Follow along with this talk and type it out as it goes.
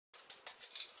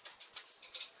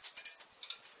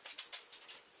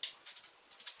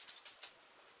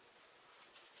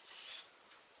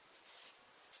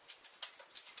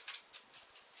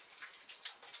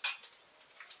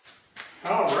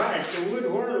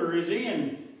is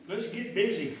in. Let's get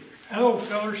busy. Hello,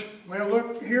 fellas. Well,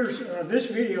 look, here's this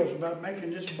video is about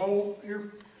making this bowl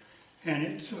here, and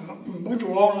it's a bunch of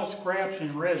walnut scraps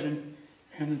and resin,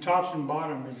 and the tops and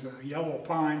bottom is a yellow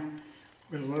pine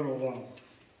with a little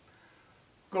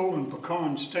golden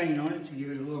pecan stain on it to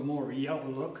give it a little more of a yellow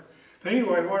look. But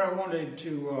anyway, what I wanted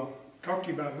to talk to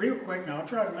you about real quick, and I'll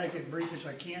try to make it brief as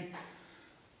I can.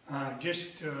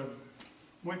 Just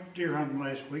went deer hunting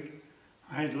last week.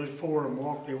 I had to let 4 of them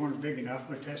walk. They weren't big enough,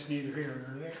 but that's neither here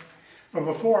nor there. But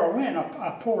before I went,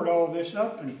 I poured all this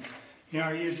up, and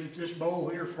I used this bowl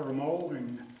here for a mold,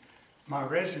 and my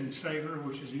resin saver,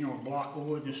 which is a block of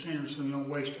wood in the center so you don't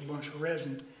waste a bunch of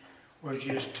resin, was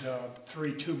just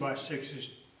 3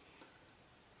 2x6s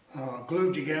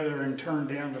glued together and turned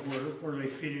down to where they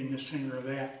fit in the center of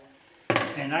that.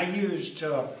 And I used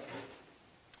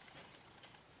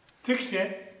thick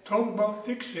set, totalboat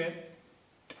thick set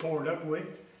to pour it up with.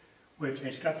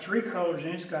 It's got 3 colors in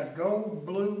it. It's got gold,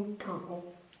 blue,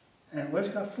 purple, and well,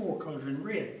 it's got 4 colors in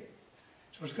red.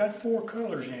 So it's got 4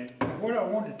 colors in it. And what I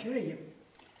wanted to tell you,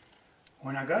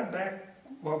 when I got back,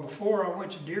 well, before I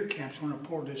went to deer camps when I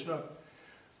poured this up,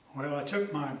 well, I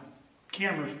took my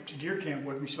camera to deer camp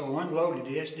with me, so I unloaded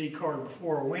the SD card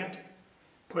before I went,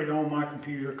 put it on my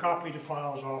computer, copied the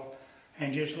files off,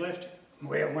 and just left it.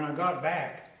 Well, when I got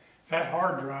back, that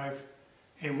hard drive,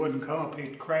 it wouldn't come up,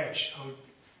 it crashed. So,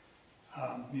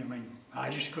 I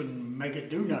just couldn't make it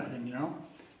do nothing,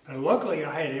 But luckily,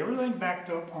 I had everything backed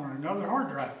up on another hard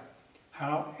drive.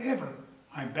 However,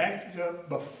 I backed it up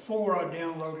before I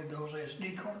downloaded those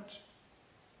SD cards,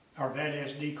 or that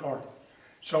SD card.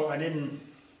 So I didn't,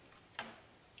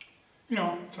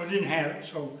 so I didn't have it.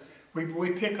 So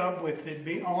we pick up with it,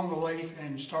 be on the lathe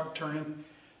and start turning.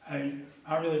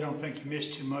 I really don't think you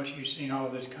missed too much. You've seen all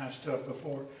this kind of stuff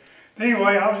before. But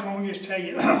anyway, I was going to just tell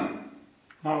you,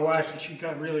 my wife, she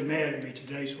got really mad at me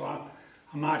today, so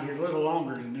I'm out here a little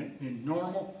longer than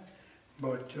normal.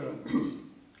 But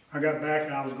I got back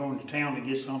and I was going to town to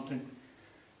get something.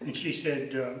 And she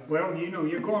said, well,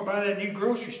 you're going by that new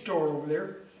grocery store over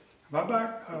there. How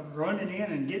about running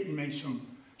in and getting me some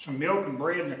milk and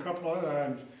bread and a couple of other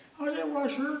items? I said, well,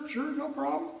 sure, no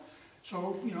problem.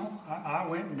 So, I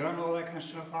went and done all that kind of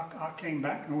stuff. I came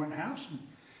back and went in the house, and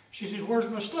she said, where's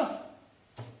my stuff?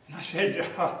 And I said,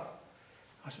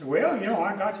 well,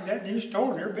 I got to that new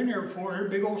store, never been there before. There's a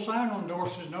big old sign on the door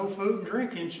that says no food and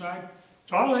drink inside.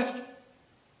 So I left.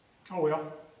 Oh,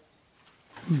 well.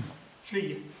 See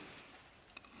you.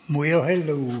 Well,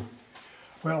 hello.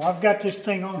 Well, I've got this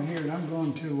thing on here, and I'm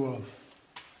going to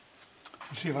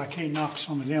see if I can't knock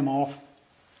some of them off.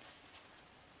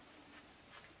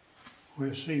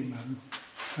 We'll see, man.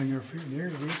 There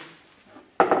it is.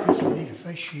 This will need a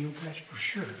face shield, that's for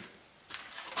sure.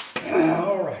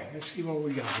 All right, let's see what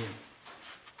we got here.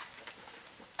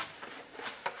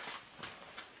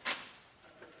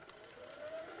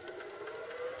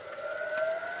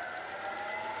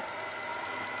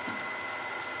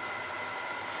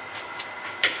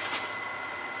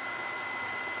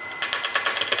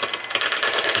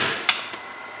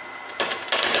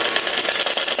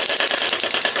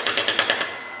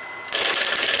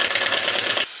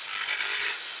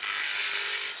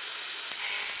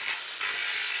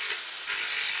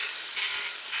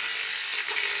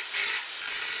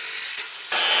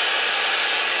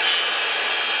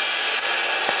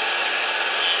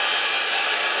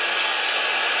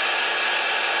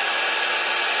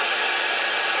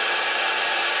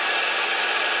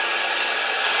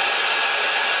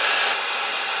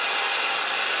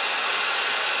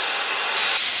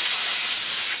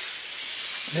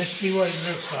 Let's see what it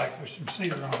looks like with some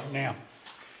sealer on it now.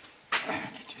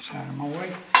 Get this out of my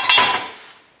way.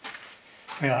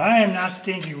 Well, I am not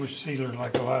stingy with sealer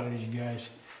like a lot of these guys.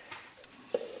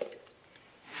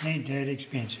 It ain't that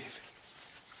expensive.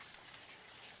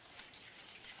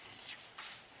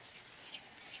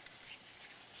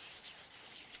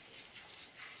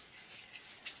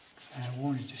 I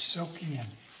want it to soak in.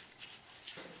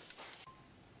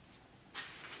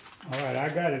 All right, I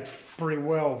got it pretty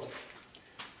well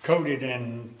coated,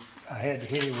 and I had to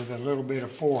hit it with a little bit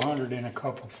of 400 in a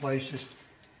couple places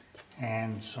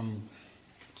and some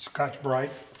Scotch-Brite.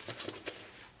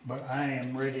 But I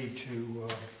am ready to,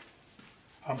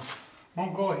 I'm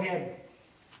going to go ahead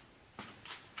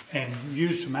and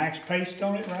use some Axe paste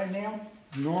on it right now.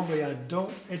 Normally I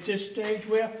don't at this stage.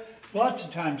 Well, lots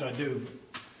of times I do.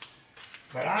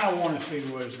 But I want to see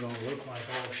what it's going to look like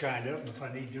all shined up and if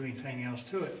I need to do anything else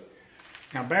to it.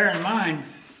 Now bear in mind,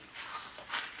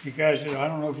 you guys, I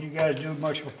don't know if you guys do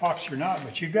much epoxy or not,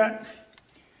 but you got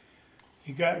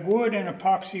wood and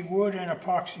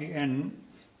epoxy, and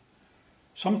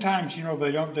Sometimes, you know,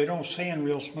 they don't sand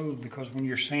real smooth because when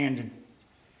you're sanding,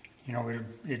 you know,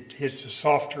 it hits the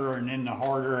softer and then the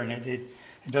harder, and it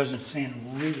doesn't sand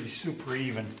really super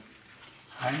even.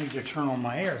 I need to turn on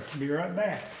my air. I'll be right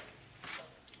back.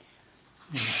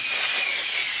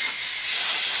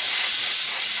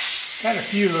 Got a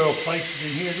few little places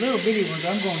in here, little bitty ones.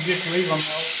 I'm going to just leave them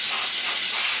though.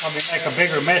 Probably make a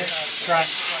bigger mess out of trying to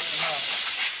straighten them up.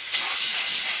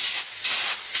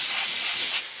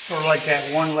 Sort of like that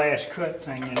one last cut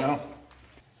thing, you know.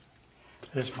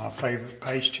 This is my favorite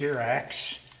paste here,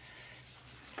 Axe.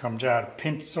 Comes out of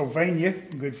Pennsylvania.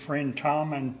 Good friend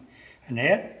Tom and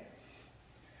Annette.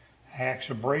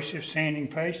 Axe abrasive sanding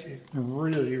paste. It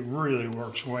really, really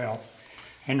works well.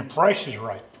 And the price is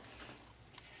right.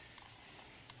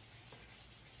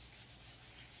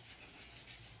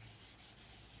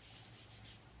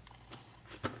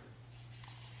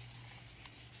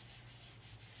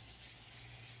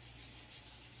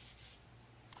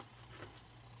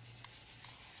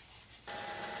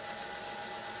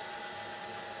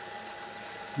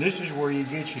 This is where you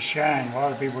get your shine. A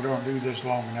lot of people don't do this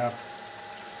long enough,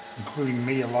 including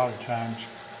me a lot of times.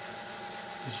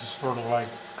 This is sort of like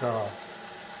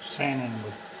sanding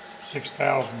with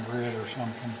 6,000 grit or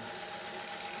something.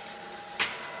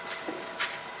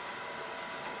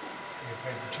 Get a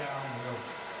paper towel and we'll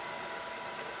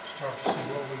start to see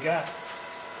what we got.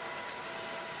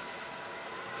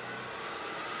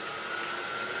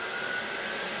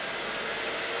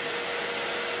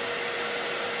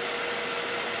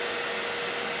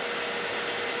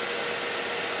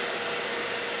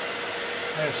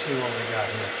 Let's see what we got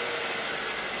here.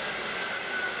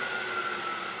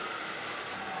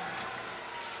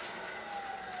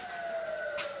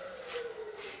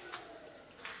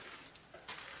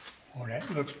 Well, that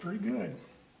looks pretty good.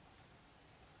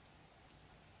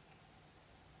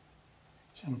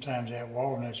 Sometimes that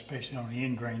walnut, especially on the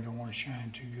end grain, don't want to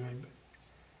shine too good,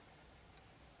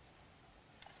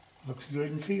 but looks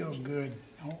good and feels good.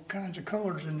 All kinds of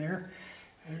colors in there.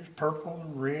 There's purple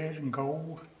and red and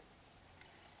gold.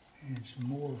 And some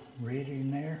more red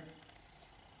in there.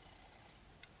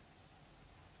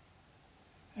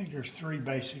 I think there's 3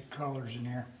 basic colors in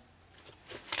there.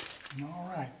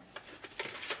 All right,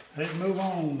 let's move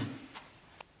on.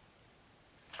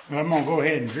 Well, I'm gonna go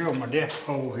ahead and drill my depth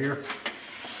hole here.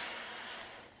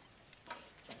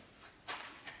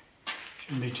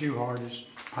 Shouldn't be too hard. This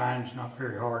pine's not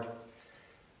very hard.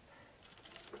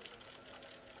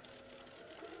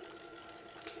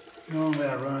 How long did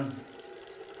I run?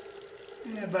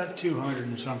 Yeah, about 200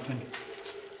 and something.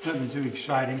 Nothing too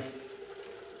exciting.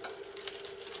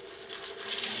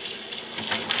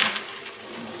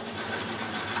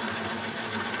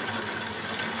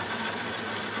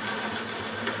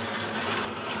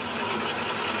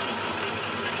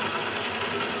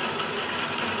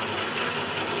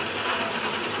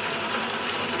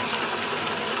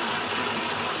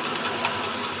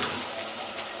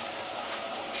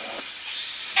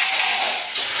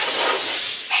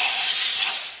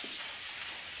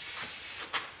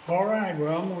 All right,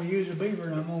 well, I'm going to use a beaver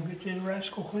and I'm going to get this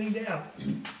rascal cleaned out.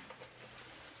 I'm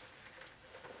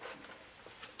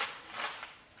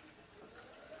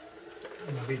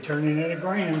going to be turning it a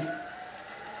grand.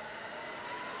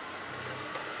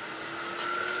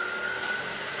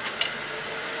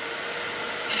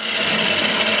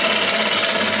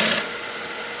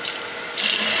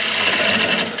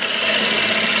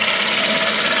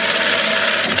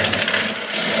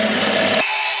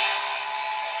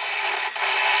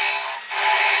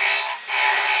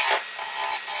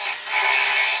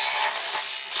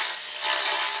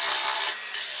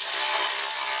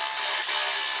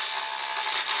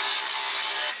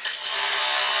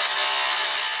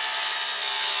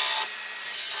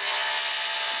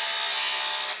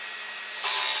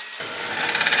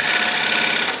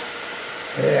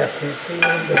 Yeah, I can't see what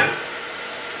I'm doing.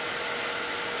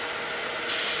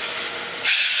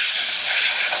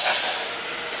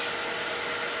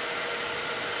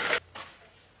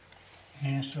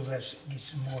 And so let's get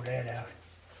some more of that out.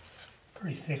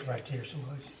 Pretty thick right there, so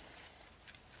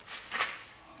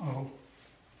oh,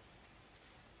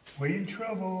 we in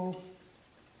trouble.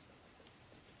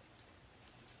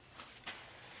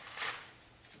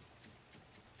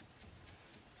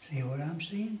 See what I'm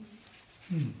seeing?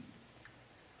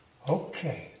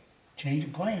 Okay, change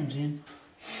of plans in.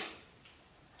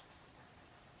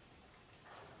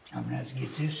 I'm gonna have to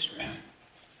get this.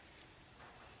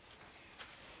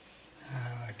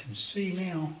 I can see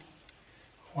now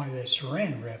why that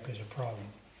saran wrap is a problem.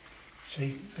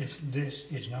 See, this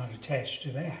is not attached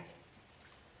to that.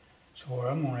 So what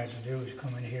I'm gonna have to do is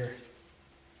come in here,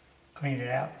 clean it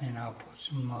out, and I'll put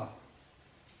some,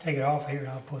 take it off here, and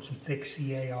I'll put some thick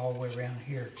CA all the way around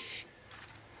here.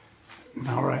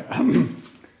 All right. I'm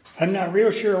not real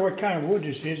sure what kind of wood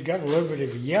this is. It's got a little bit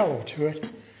of a yellow to it.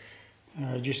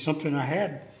 Just something I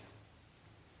had.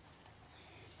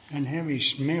 And heavy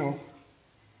smell.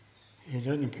 It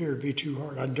doesn't appear to be too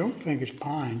hard. I don't think it's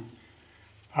pine.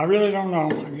 I really don't know.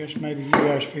 I guess maybe you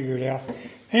guys figure it out.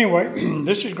 Anyway,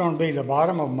 this is going to be the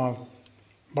bottom of my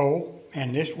bowl,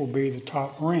 and this will be the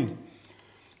top ring.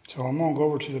 So I'm going to go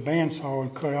over to the bandsaw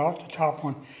and cut off the top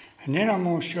one, and then I'm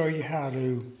going to show you how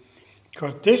to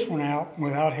cut this one out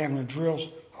without having to drill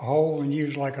a hole and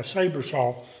use like a saber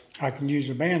saw. I can use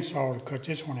the bandsaw to cut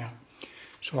this one out.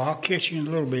 So I'll catch you in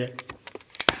a little bit.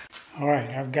 All right,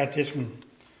 I've got this one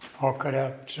all cut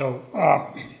out. So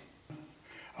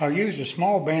I'll use a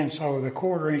small bandsaw with a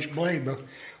 1/4-inch blade, but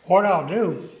what I'll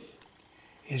do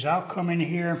is I'll come in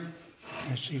here,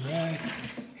 let's see, right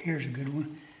here's a good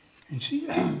one, and see,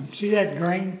 see that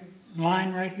grain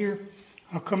line right here?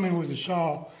 I'll come in with the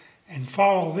saw and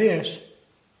follow this,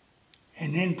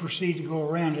 and then proceed to go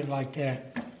around it like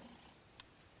that.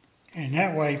 And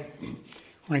that way,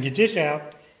 when I get this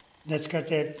out, that's got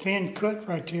that thin cut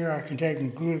right there, I can take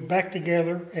and glue it back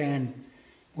together and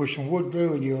with some wood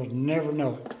glue, and you'll never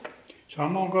know it. So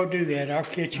I'm gonna go do that. I'll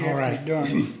catch you after it's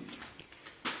done.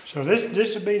 So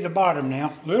this will be the bottom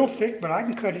now. A little thick, but I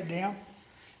can cut it down.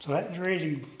 So that's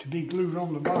ready to be glued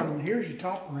on the bottom. And here's your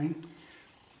top ring.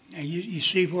 Now you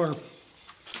see where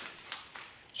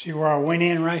I went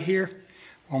in right here?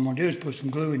 What I'm gonna do is put some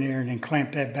glue in there and then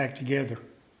clamp that back together.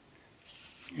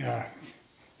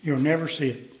 You'll never see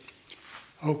it.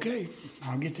 Okay,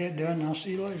 I'll get that done and I'll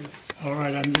see you later. All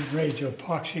right, I'm getting ready to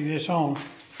epoxy this on.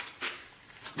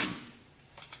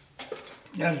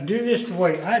 Now to do this the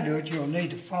way I do it, you'll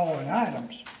need the following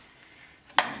items.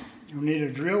 You'll need a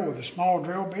drill with a small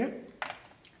drill bit.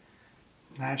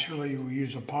 Naturally, you'll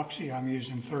use epoxy. I'm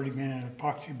using 30-minute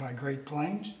epoxy by Great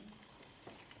Plains.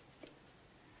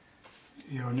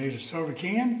 You'll need a soda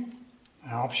can,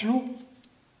 optional.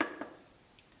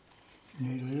 You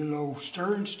need a little old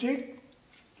stirring stick,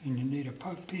 and you need a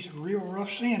piece of real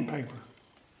rough sandpaper.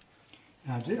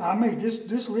 Now, I made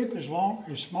this lip is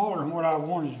smaller than what I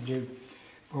wanted to do,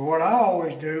 but what I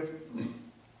always do,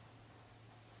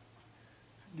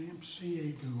 damn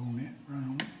CA glue on that, run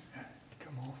on it,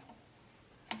 come off.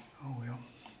 Oh well.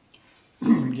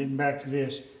 Getting back to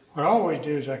this, what I always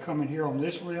do is I come in here on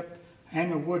this lip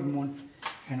and the wooden one,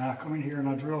 and I come in here and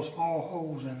I drill small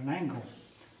holes at an angle.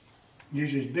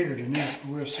 Usually it's bigger than that,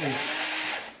 but we'll see.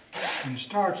 When it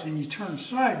starts and you turn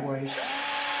sideways,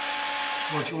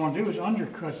 what you want to do is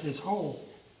undercut this hole.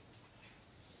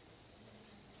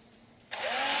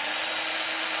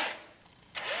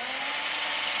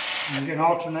 And you can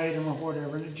alternate them or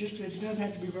whatever, and it doesn't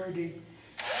have to be very deep,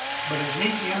 but it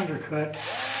needs the undercut.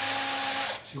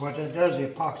 See what that does, the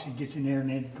epoxy gets in there and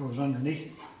then it goes underneath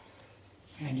it.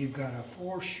 And you've got a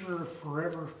for sure,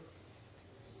 forever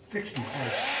fixing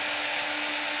place.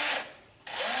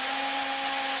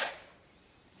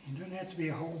 It doesn't have to be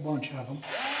a whole bunch of them.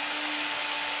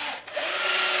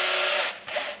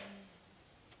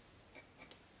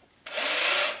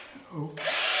 Oh,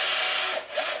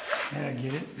 yeah, I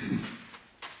get it.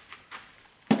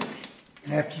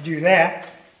 And after you do that,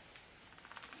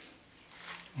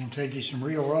 I'm going to take you some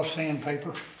real rough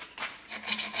sandpaper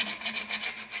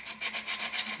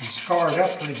and scar it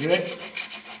up pretty good.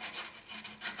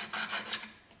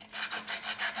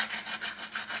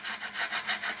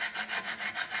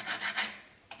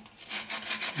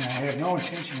 And I have no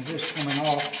intention of this coming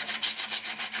off.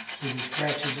 See the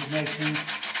scratches it makes in.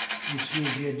 You see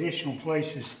the additional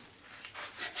places.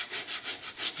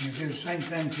 And you do the same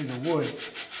thing to the wood.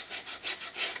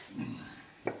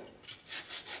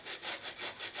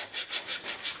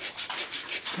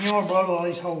 You want to blow all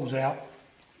these holes out.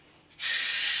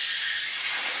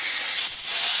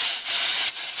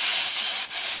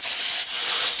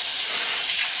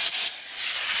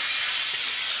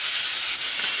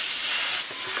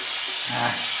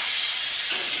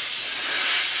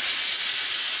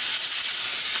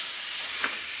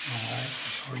 Alright,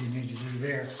 that's all you need to do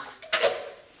there.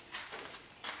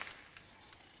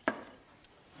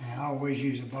 And I always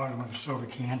use the bottom of a soda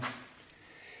can.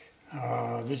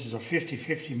 This is a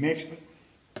 50-50 mix, but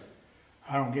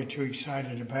I don't get too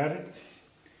excited about it.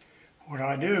 What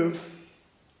I do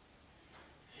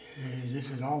is, this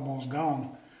is almost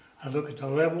gone. I look at the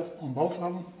level on both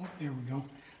of them. Oh, there we go.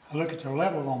 I look at the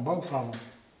level on both of them,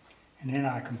 and then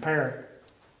I compare it.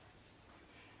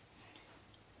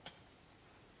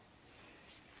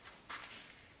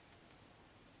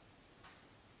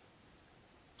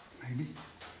 Maybe.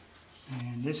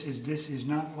 And this is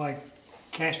not like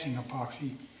casting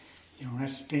epoxy. You don't have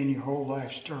to spend your whole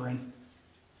life stirring.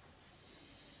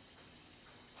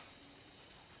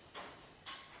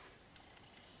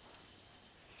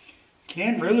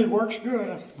 Can really works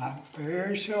good. I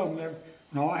very seldom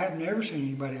no, I have never seen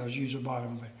anybody else use a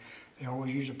bottom of it. They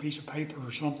always use a piece of paper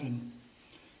or something.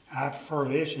 I prefer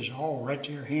this. It's all right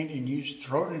there handy and you just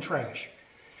throw it in the trash.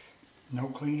 No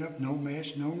cleanup, no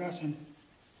mess, no nothing.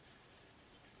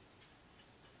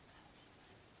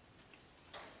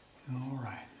 All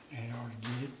right, that ought to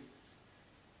get it.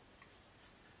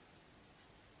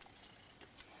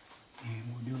 And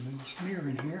we'll do a little smear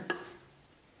in here.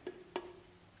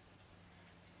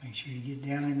 Make sure you get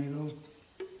down into those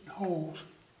holes.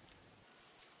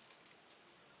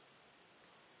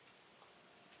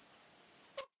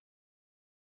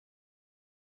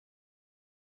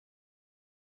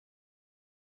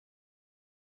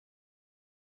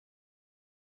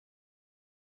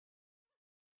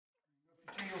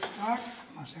 Tailstock,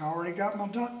 I already got my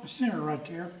dot in the center right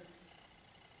there,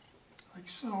 like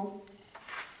so.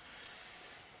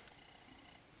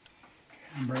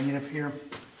 And bring it up here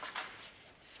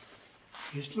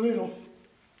just a little,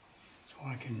 so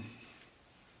I can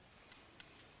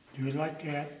do it like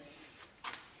that.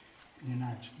 And then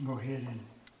I just go ahead and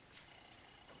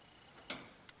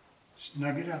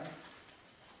snug it up.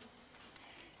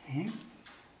 And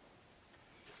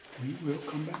we will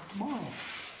come back tomorrow.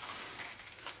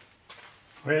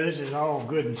 Well, this is all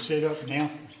good and set up now.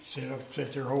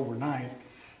 Set there overnight.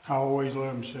 I always let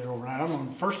them sit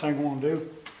overnight. First thing I'm going to do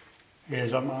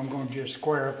is I'm going to just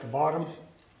square up the bottom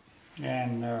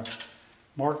and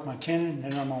mark my tenon.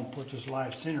 Then I'm going to put this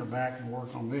light center back and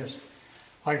work on this.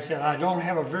 Like I said, I don't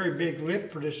have a very big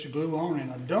lip for this to glue on,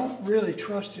 and I don't really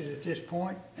trust it at this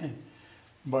point.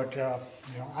 But you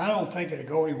know, I don't think it'll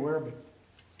go anywhere. But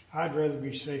I'd rather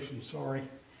be safe than sorry.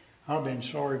 I've been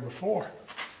sorry before.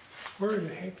 Where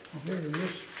the heck? Oh, there it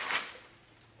is.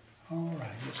 All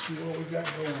right, let's see what we got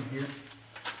going here.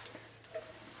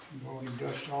 I'm going to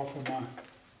dust off of my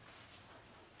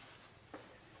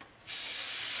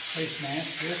face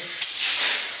mask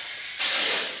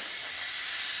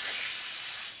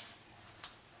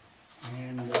here.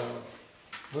 And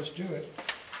let's do it.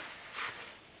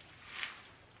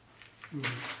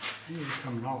 It is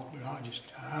coming off, but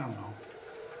I don't know.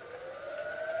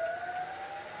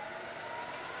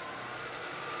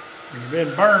 When you've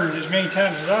been burned as many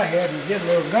times as I have, you get a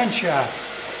little gun shy.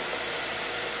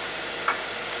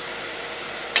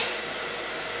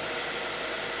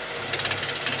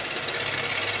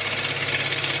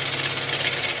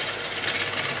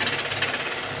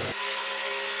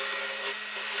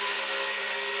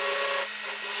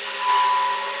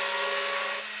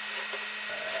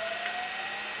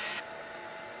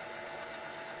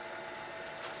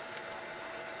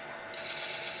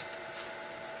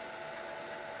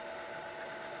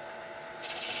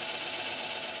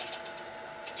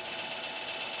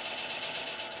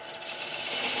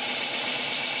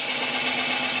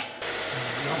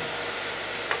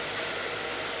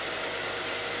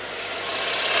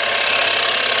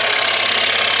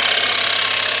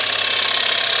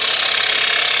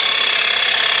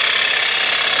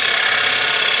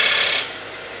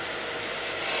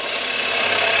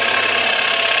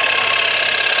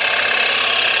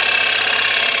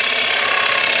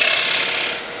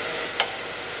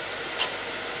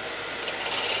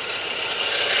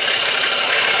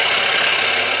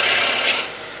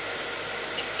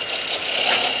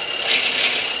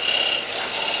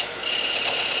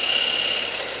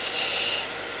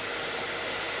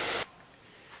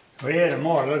 Well, yeah, the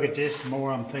more I look at this, the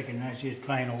more I'm thinking that's just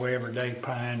plain old everyday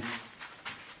pine.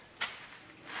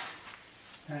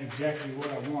 Not exactly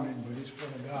what I wanted, but it's what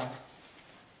I got.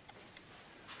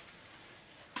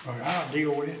 But I'll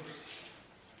deal with it.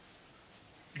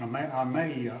 I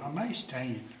may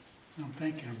stain it. I'm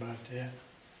thinking about that.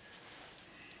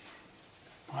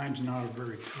 Pine's not a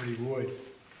very pretty wood.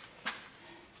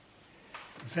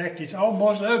 In fact, it's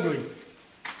almost ugly.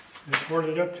 Let's work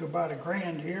it up to about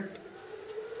 $1,000 here.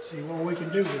 See what we can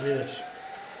do with this.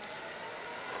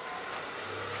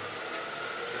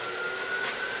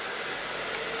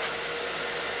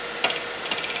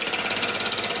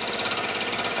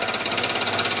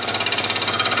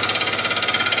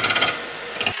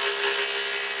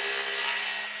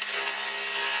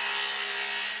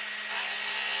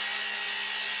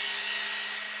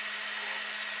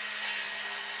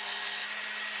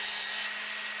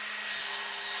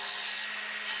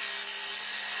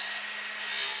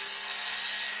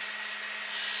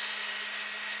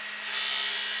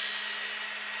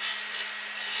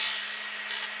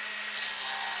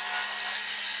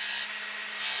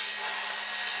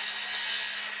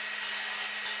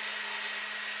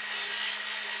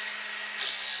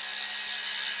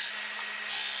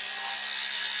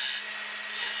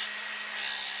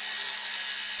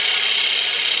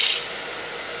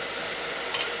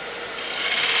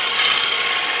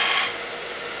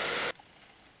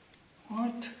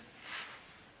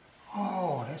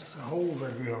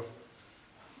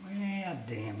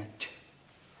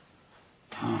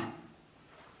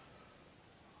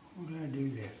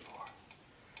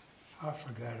 I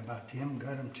forgot about them.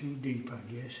 Got them too deep, I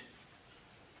guess.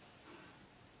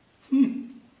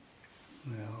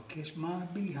 Well, kiss my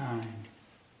behind.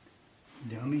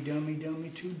 Dummy, dummy,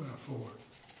 dummy 2x4.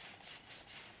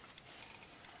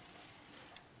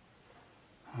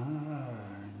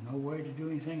 No way to do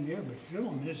anything there but fill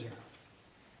them, is there?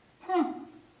 Huh.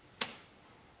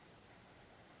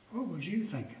 What was you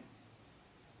thinking?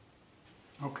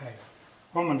 Okay.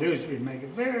 What I'm going to do is make a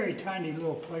very tiny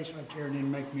little place right there and then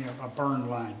make me a burn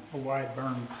line, a wide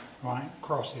burn line,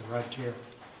 across it right there.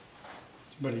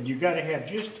 But you got to have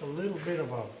just a little bit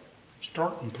of a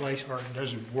starting place or it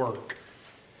doesn't work.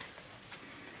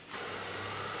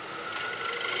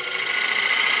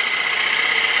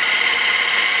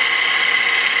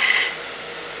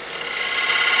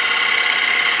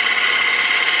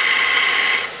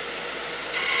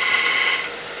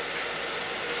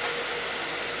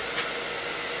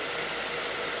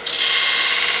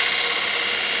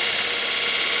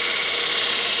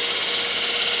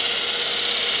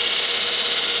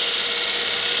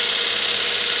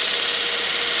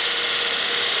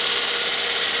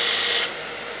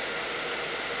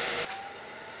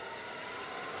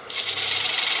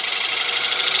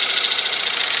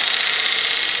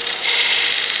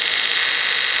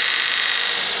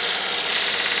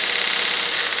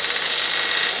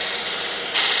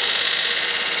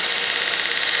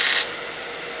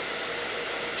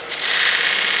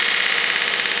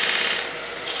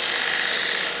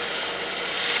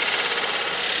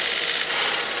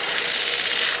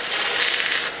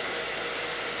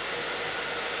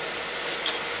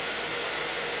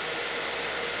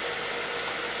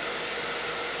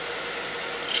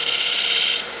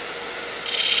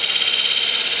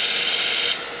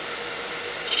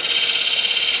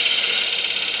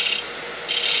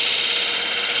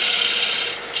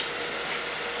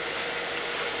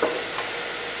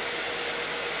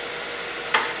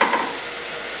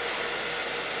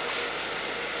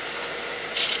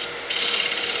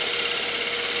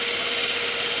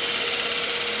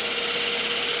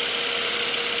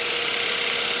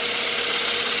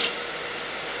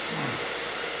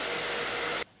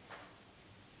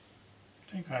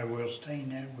 I will stain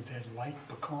that with that light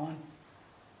pecan,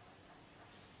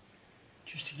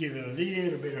 just to give it a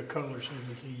little bit of color so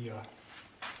that the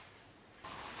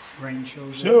grain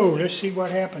shows up. So let's see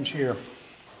what happens here.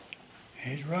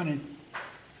 It's running.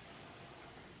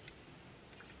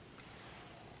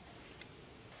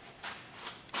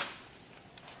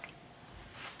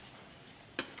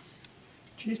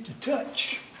 Just a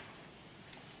touch.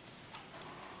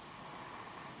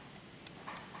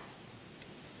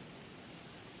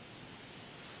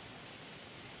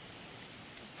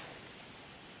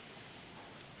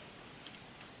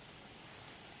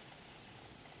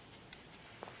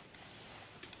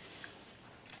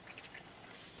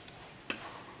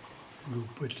 We'll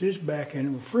put this back in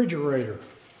the refrigerator.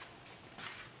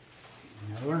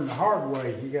 I learned the hard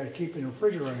way, you got to keep it in the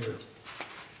refrigerator.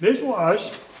 This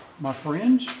was, my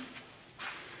friends,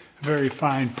 a very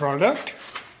fine product.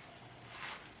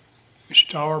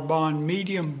 Star Bond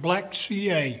Medium Black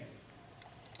CA.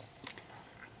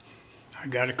 I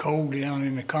got a code down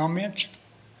in the comments,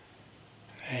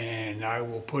 and I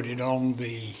will put it on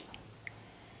the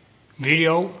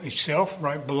video itself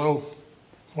right below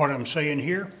what I'm saying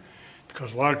here,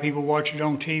 because a lot of people watch it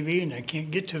on TV and they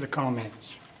can't get to the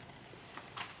comments.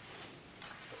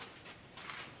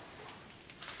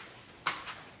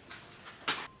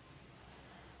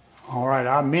 All right,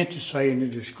 I meant to say in the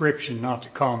description, not the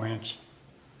comments.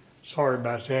 Sorry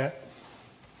about that.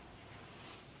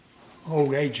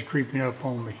 Old age is creeping up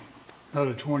on me.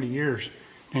 Another 20 years,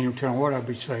 ain't no telling what I'll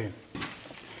be saying.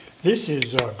 This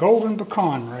is golden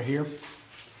pecan right here.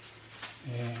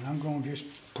 And I'm going to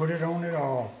just put it on it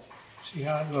all. See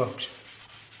how it looks.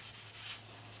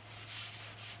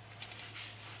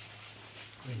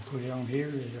 And put it on here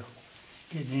to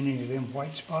get any of them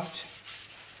white spots.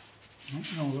 It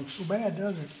don't look so bad,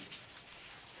 does it?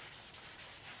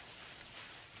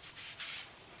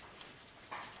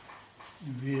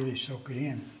 And really soak it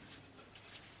in.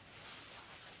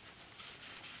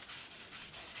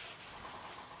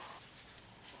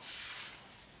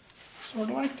 Sort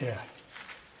of like that.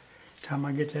 Time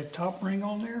I get that top ring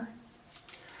on there,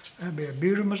 that'd be a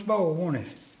beautiful bowl, won't it?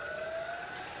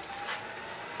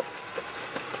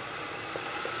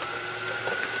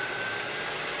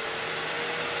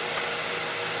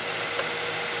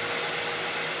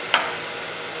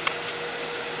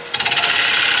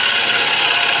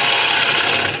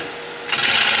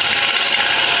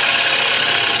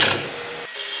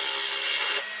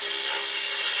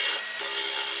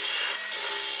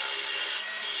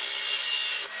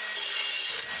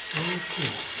 Okay.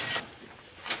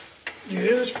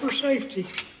 Just for safety,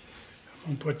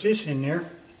 I'm gonna put this in there.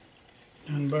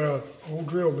 Nothing but a old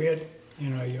drill bit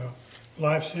and a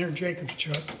live center Jacobs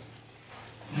chuck.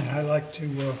 And I like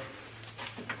to,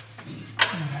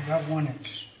 I got one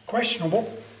that's questionable,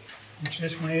 which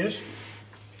this one is.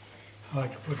 I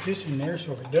like to put this in there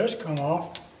so if it does come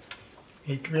off,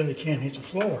 it really can't hit the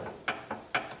floor.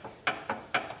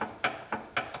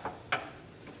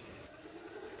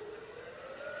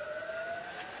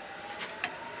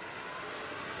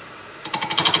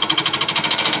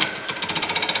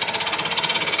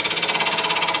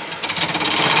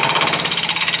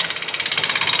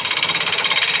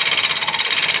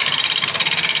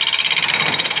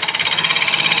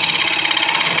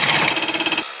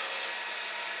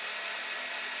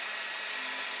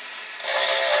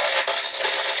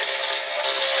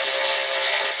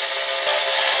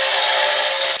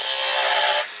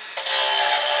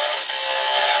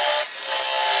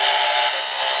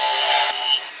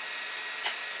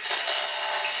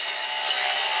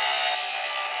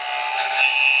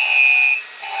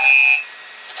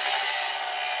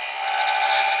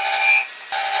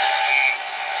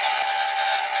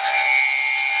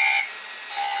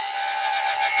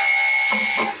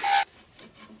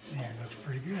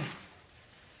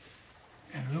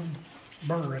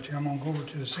 Burr right there. I'm going to go over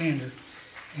to the sander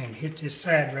and hit this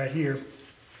side right here.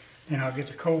 Then I'll get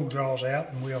the cold jaws out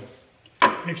and we'll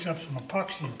mix up some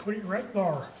epoxy and put it right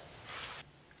there.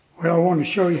 Well, I wanted to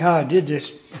show you how I did this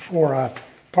before I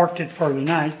parked it for the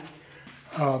night.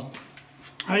 I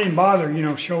didn't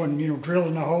bother, showing,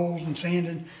 drilling the holes and sanding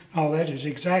and all that. It's the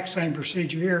exact same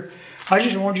procedure here. I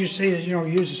just wanted you to see that,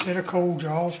 use a set of cold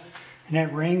jaws and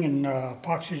that ring and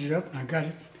epoxied it up, and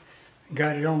I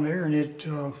got it on there, and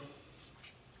it'll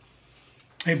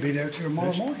be there till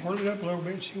tomorrow morning. Hold it up a little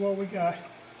bit and see what we got.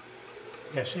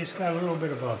 Yeah, see, it's got a little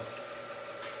bit of a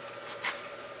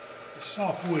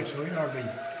soft wood, so it ought to be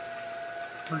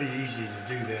pretty easy to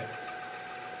do that.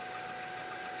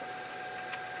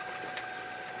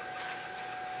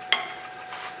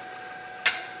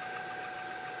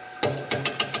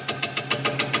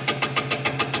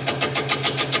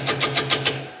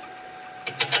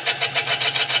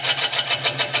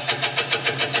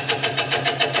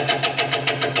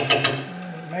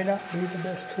 May not be the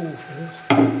best tool for this.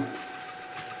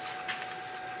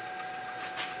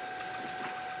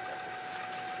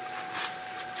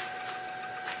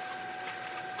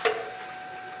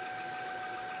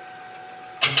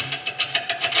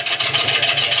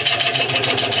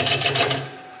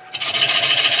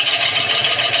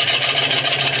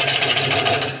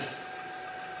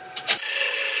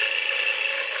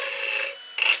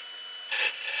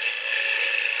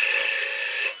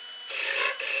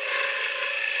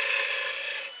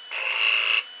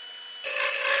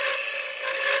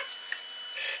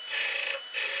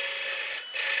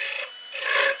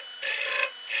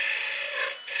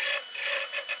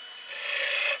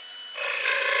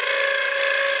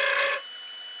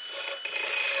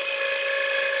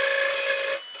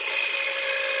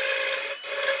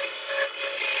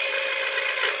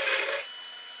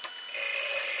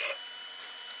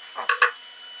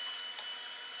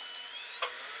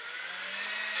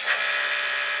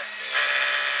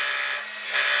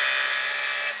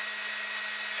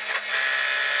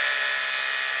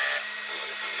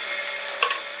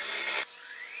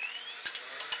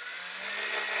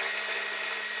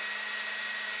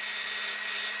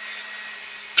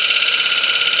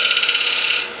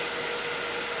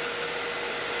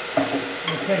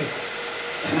 Okay,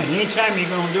 anytime you're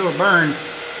going to do a burn,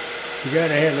 you got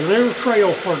to have a little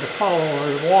trail for it to follow or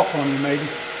to walk on you maybe.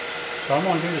 So I'm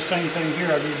going to do the same thing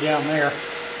here I did down there.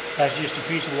 That's just a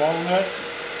piece of walnut,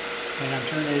 and I'm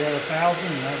turning it at 1,000,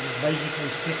 and I just basically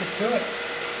stick it to it.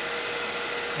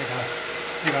 I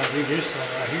think I'll do this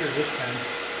right here this time.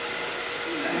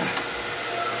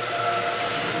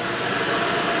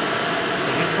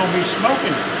 And it's going to be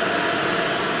smoking.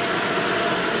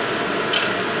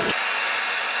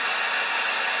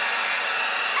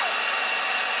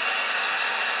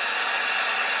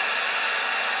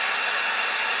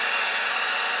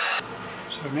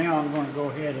 So now I'm going to go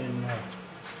ahead and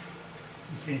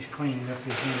finish cleaning up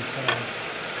this inside.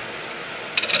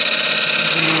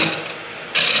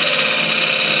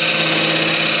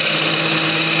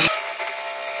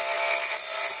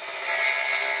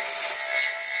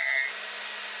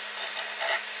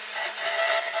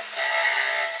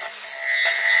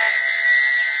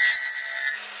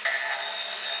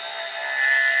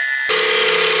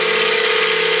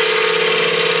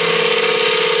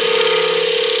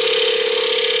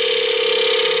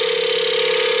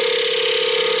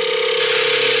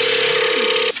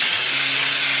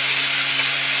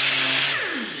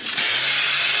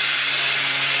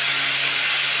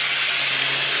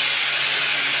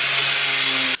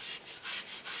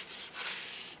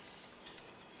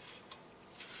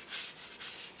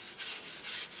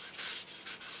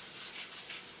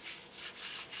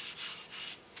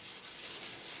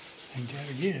 think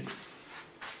that'll get it.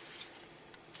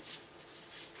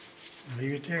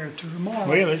 Leave it there till tomorrow.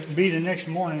 Well, it'll be the next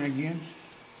morning again.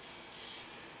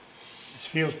 This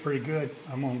feels pretty good.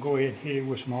 I'm going to go ahead and hit it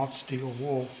with some hot steel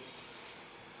wool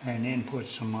and then put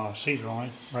some cedar on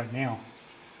it right now.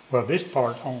 Well, this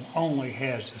part only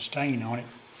has the stain on it,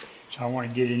 so I want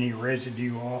to get any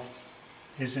residue off.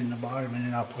 It's in the bottom, and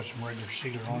then I'll put some regular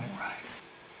cedar on it. Right.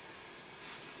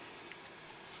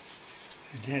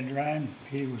 Get that dry,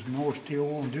 hit it with more steel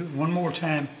wool and do it one more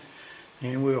time,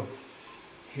 and we'll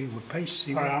hit it with paste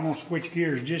sealer. All right, I'm going to switch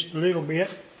gears just a little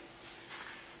bit.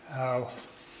 I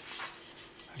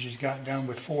just got done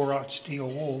with 4/0 steel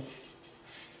wool,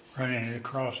 running it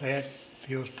across that.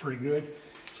 Feels pretty good.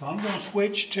 So I'm going to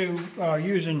switch to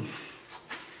using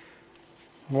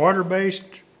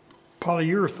water-based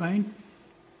polyurethane.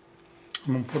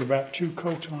 I'm going to put about 2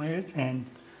 coats on it and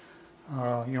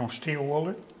steel wool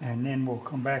it, and then we'll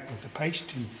come back with the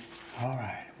paste. And all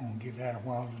right, I'm going to give that a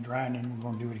while to dry, and then we're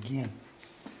going to do it again.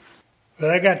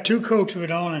 But I got 2 coats of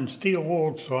it on in steel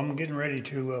wool, so I'm getting ready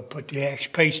to put the Axe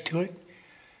paste to it.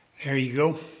 There you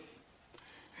go.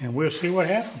 And we'll see what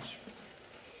happens.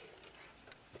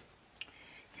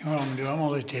 You know what I'm going to do? I'm going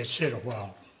to let that sit a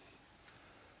while.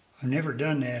 I've never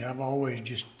done that. I've always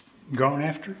just gone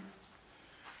after it.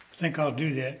 I think I'll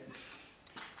do that.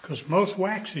 Because most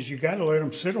waxes, you got to let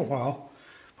them sit a while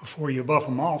before you buff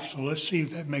them off. So let's see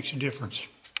if that makes a difference.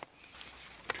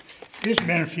 It's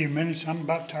been a few minutes. I'm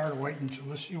about tired of waiting, so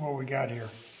let's see what we got here.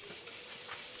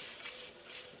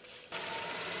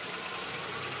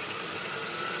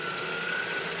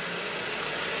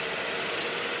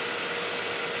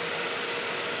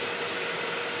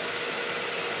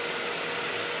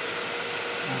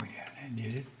 Oh yeah, that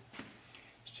did it.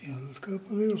 Still a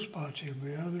couple little spots here, but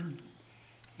the other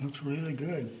looks really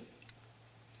good.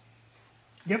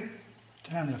 Yep,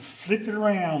 time to flip it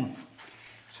around.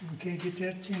 See if we can't get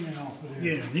that tenon off of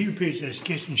there. Yeah, new piece of this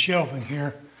kitchen shelving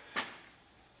here.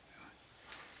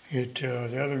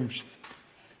 The other one's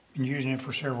been using it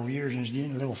for several years and it's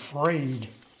getting a little frayed.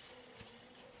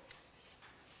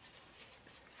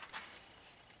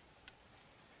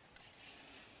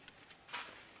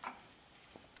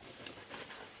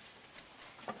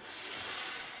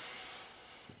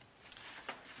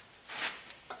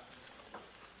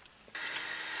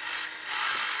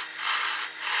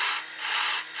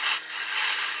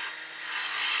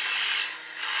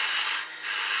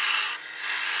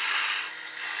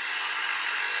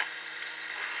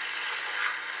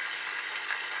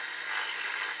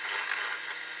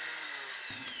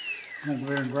 I'm going to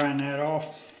go ahead and grind that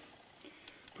off.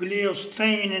 Put a little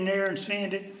stain in there and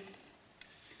sand it.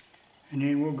 And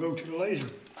then we'll go to the laser.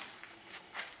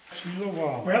 In a little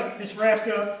while. Well, it's wrapped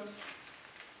up.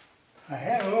 I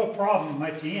had a little problem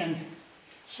at the end.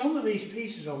 Some of these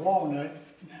pieces of walnut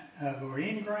were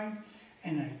ingrained,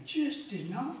 and I just did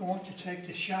not want to take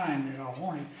the shine that I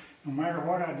wanted, no matter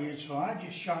what I did. So I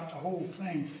just shot the whole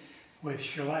thing with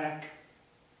shellac.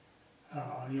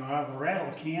 I have a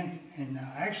rattle can, and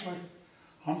actually,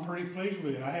 I'm pretty pleased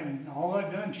with it. All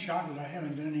I've done is shot it. I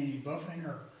haven't done any buffing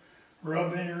or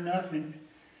rubbing or nothing.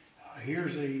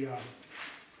 Here's the,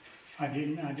 I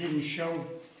didn't show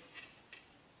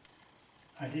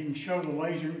the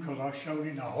laser because I showed it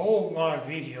in a whole lot of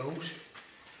videos,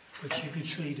 but you can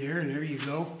see there you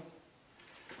go.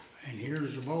 And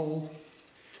here's the bowl.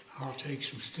 I'll take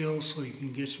some stills so you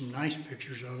can get some nice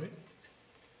pictures of it.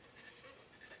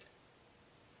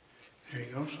 There you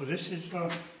go. So this is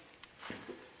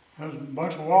there's a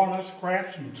bunch of walnut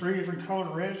scraps and 3 different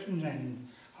colored resins, and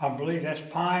I believe that's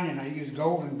pine, and I use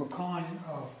gold and pecan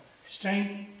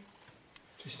stain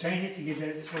to stain it to get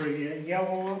that sort of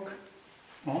yellow look.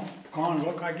 Well, pecan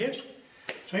look, I guess.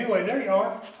 So anyway, there you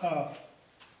are.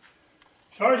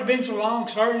 Sorry it's been so long.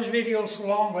 Sorry this video is so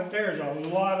long, but there's a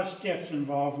lot of steps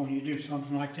involved when you do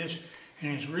something like this,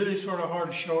 and it's really sort of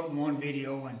hard to show it in one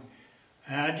video. And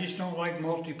I just don't like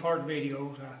multi-part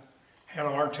videos. I have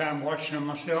a hard time watching them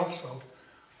myself, so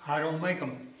I don't make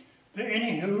them. But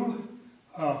anywho,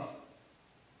 I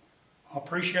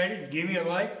appreciate it. Give me a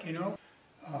like,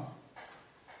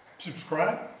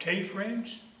 subscribe, tell your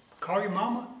friends, call your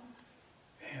mama,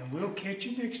 and we'll catch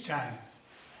you next time.